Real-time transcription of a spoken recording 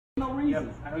No reason.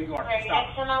 Yep, I know you are.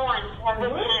 Stop.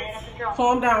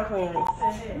 Calm down, Clarence.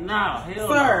 Nah, hell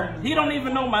Sir. no. He don't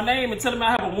even know my name and tell him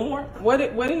I have a warrant. What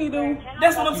did he do?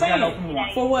 That's what I'm Got saying. open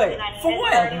warrant. For what? For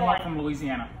what? Warrant from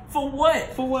Louisiana. For what?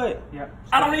 For what? Yep.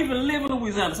 I don't even live in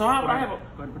Louisiana, so how would I have a...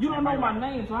 Good. You don't know my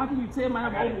name, so how can you tell me I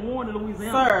have an open warrant in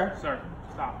Louisiana? Sir,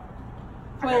 stop.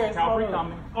 Clarence, Cavalry hold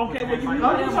on. coming. Okay, well, you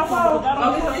Go don't get your phone.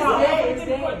 Go get your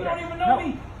phone. You don't even know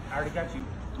me. I already got you.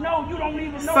 No, you don't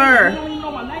even know Sir. me. You don't even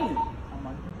know my name. I'm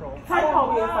under control. Take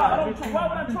over Why inside.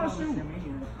 would I trust you?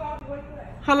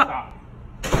 Hello. Stop.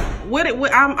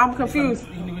 What? I'm confused.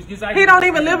 He He don't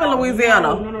even live in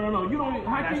Louisiana. No. You don't.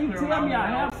 How can you tell me I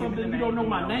have something and you don't know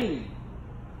my name?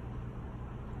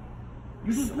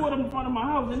 You just pulled up in front of my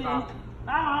house and then.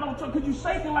 I don't trust because you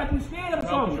shaking like you scared or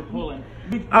something. You're pulling.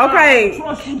 Okay. I don't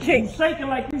trust you shaking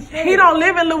like you scared. He don't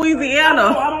live in No, Louisiana.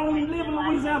 I don't even live in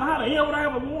Louisiana. How the hell would I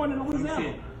have a warrant in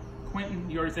Louisiana?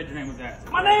 Quentin, you already said your name was that.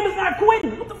 My name is not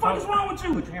Quentin. What the fuck is wrong with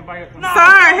you? Put your hand by your Nah,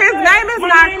 Sir, his name is my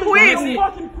not name Quentin. Is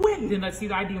not fucking Quentin. Then let's see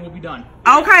the ID and we'll be done.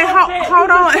 Okay, hold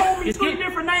You on. just told me three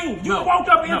different names. You woke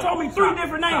up and told me three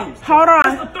different names. Hold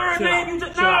That's the on. third name you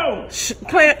just no.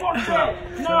 Clarence. Fuck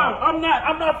that. No, I'm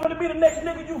not gonna be the next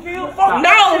nigga you kill. Fuck No,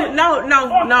 that. no, no,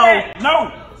 Fuck no. that.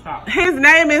 No. Stop. His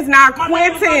name is not My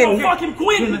name is not no Quentin. fucking Then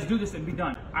Quentin. let's do this and be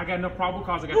done. I got no probable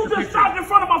cause. I got You your just picture. stopped in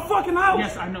front of my fucking house.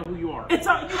 Yes, I know who you are. It's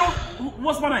you don't.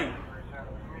 What's my name?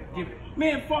 Give it.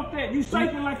 Man, fuck that. You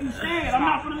shaking like you scared. I'm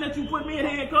not gonna let you put me in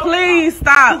handcuffs. Please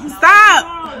stop.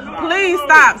 Stop. Please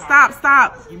stop.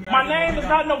 Stop. My name is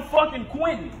not no fucking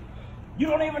Quentin. You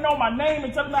don't even know my name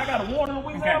and tell me I got a warrant in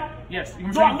Louisiana? Okay. Yes. You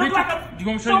want Do to I show me look the like picture? a... You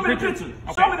want me to Show show me you the the picture.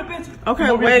 picture? Show me the picture. Okay, Come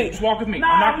over here. wait. Just walk with me.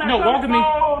 Nah, No, walk with me.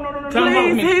 No. Tell him walk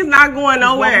with Please, me. he's not going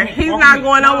nowhere. Walk with me. He's Walk not with me.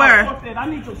 going nowhere. Fuck that. I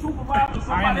need your supervisor or I am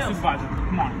somebody the else. supervisor.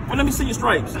 Come on. Well, let me see your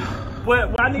stripes.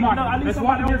 Well, I need Come on. I need Let's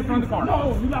somebody walk here else. to front of the car.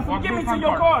 No, you're not Walk gonna give to me the to front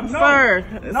your car. car. No.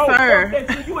 Sir, No, sir. fuck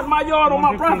that shit. You in my yard on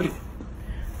my property.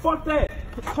 Fuck that.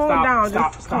 Calm down.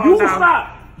 Stop. Just Stop. calm You down.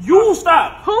 stop. You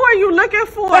stop. Who are you looking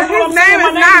for? That's what His I'm name saying.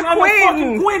 is My not no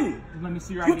fucking Quentin. Quentin. Let me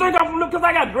see your You ID. think I'm because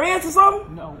I got dreads or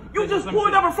something? No. You just Let me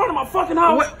pulled see. up in front of my fucking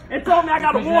house What? and told me I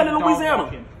got a Because you warrant had in a dog Louisiana.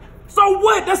 walking. So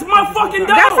what? That's my fucking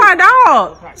dog. That's our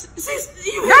dog.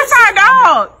 That's our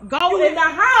dog. Go in the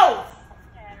house.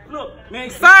 Look, man.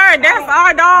 Sir, that's our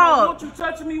I don't dog. want you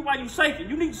touching me while you shaking.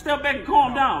 You need to step back and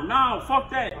calm down. No, fuck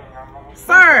that.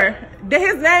 Sir,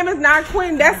 his name is not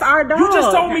Quentin. That's our dog. You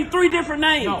just told me three different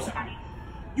names. No.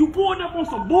 You pulled up on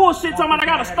some bullshit talking about I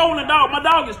got a stolen dog. My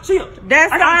dog is chipped.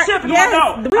 That's I got our, a chip in yes, my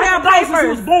dog. we I have got a dog since he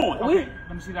papers. was born. Okay.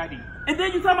 Let me see the ID. And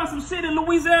then you talking about some shit in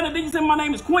Louisiana, then you say my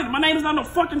name is Quentin. My name is not no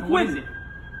fucking What is Quentin. it?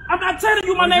 I'm not telling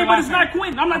you my What is name, your but last it's not name?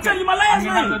 Quentin. I'm not Okay. telling you my last I'm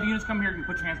gonna have the name. units come here and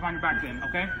put your hands behind your back then,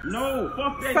 okay? No,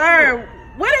 fuck that Sir,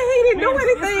 what did he shit. do Man, this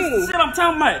is the anything? shit I'm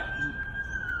talking about.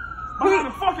 Behind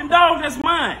the fucking dog, that's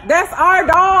mine. That's our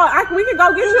dog. We can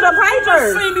go get you the You just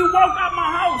papers. seen me walk out my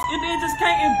house and then just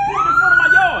came and put it in front of my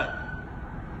yard.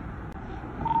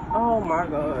 Oh my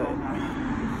God.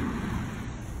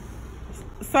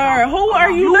 Sir, who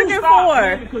are you looking stop,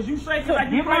 man, for? because you shaking like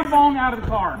you Get my phone out of the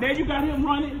car. There you got him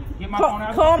running. Get my phone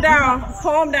out of the Calm down.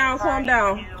 Calm down. Calm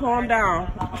down. Calm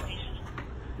down.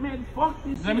 Man, fuck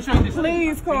this Let me shit. show you this.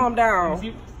 Please calm down.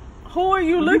 See? Who are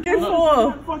you looking You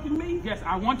for? fucking me? Yes,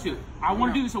 I want to. I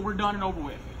want to do this so we're done and over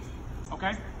with.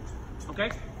 Okay?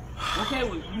 Okay? Okay,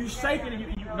 well, you shaking and you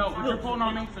No, but you're pulling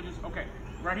on me, so just, okay.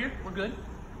 Right here, we're good.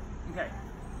 Okay.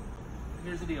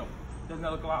 Here's the deal. Doesn't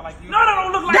that look a lot like you? No, that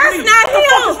don't look like That's me. not What the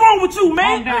fuck him. is wrong with you,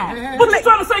 man? Calm down. What you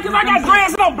trying to say? Because I got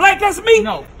dreads and I'm black, that's me?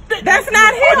 No. That's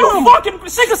not Are you him. fucking,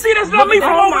 she can see that's not me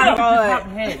from Oh over my there. God. Top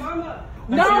head.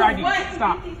 No, Let me see your ID. what?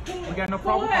 Stop. We got no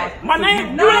problem. My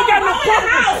name, you ain't got no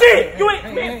fucking shit. You ain't,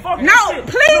 man, fuck No, that shit.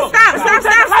 please Look, stop, it's stop, gonna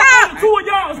take stop, like stop. Two of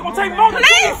y'all, it's gonna take more than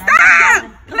Please two.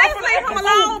 stop. Please leave him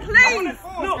alone. Please.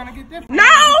 Look, No,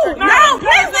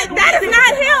 please. That is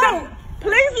not him.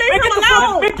 Please leave man, him get the fuck,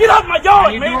 alone. man, get out my I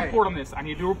yard, need to do a man. report on this. I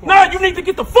need to do a report. Nah, you need to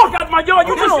get the fuck out of my yard.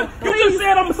 You No, just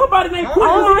said I'm somebody named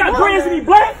Quentin. Oh He got my dreads and he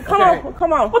black. Come on,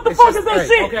 come on. What the fuck is that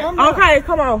shit? Okay. Okay,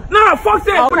 come on. Nah, fuck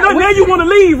that. Okay, But now you want to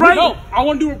leave, right? No, I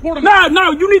want to do a report on this.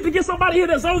 Nah, you need to get somebody here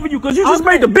that's over you because you just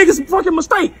Okay. made the biggest fucking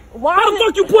mistake. Why How the did-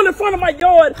 fuck you pull in front of my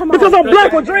yard Come on. because I'm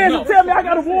black with dreads and tell me I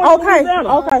got a warrant? Okay,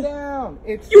 okay.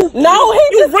 You, No, he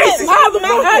you just racist said my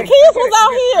motherfucker. kids was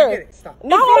out here. In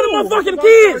front of my No. fucking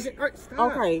kids.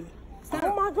 Okay.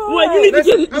 Oh my God. Well, you need to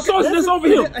get the source that's over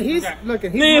here. He's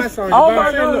looking. He's Man, my sergeant. oh but my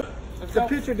I'm saying, God. look, the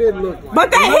picture didn't look like.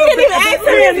 But that he didn't even ask for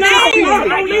his Don't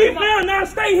name. leave now. Now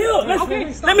stay here.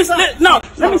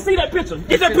 Let me see that picture.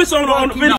 Get that picture on the video.